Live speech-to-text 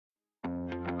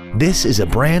This is a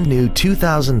brand new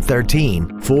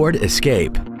 2013 Ford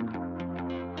Escape.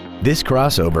 This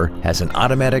crossover has an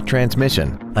automatic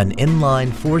transmission, an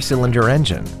inline 4-cylinder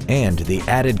engine, and the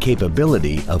added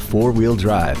capability of 4-wheel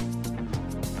drive.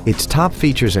 Its top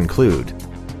features include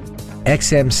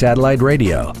XM satellite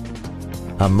radio,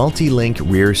 a multi-link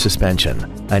rear suspension,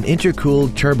 an intercooled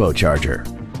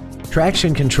turbocharger,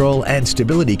 traction control and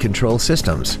stability control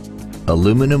systems,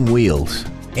 aluminum wheels,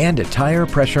 and a tire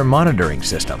pressure monitoring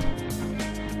system.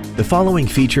 The following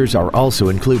features are also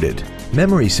included: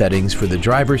 memory settings for the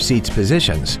driver's seat's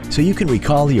positions so you can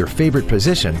recall your favorite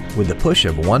position with the push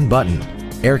of one button,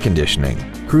 air conditioning,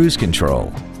 cruise control,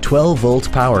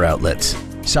 12-volt power outlets,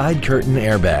 side curtain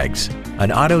airbags,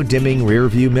 an auto-dimming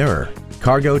rear-view mirror,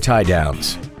 cargo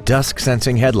tie-downs,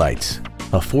 dusk-sensing headlights,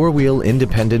 a 4-wheel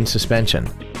independent suspension,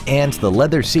 and the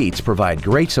leather seats provide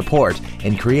great support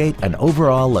and create an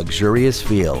overall luxurious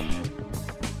feel.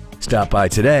 Stop by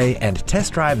today and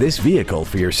test drive this vehicle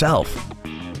for yourself.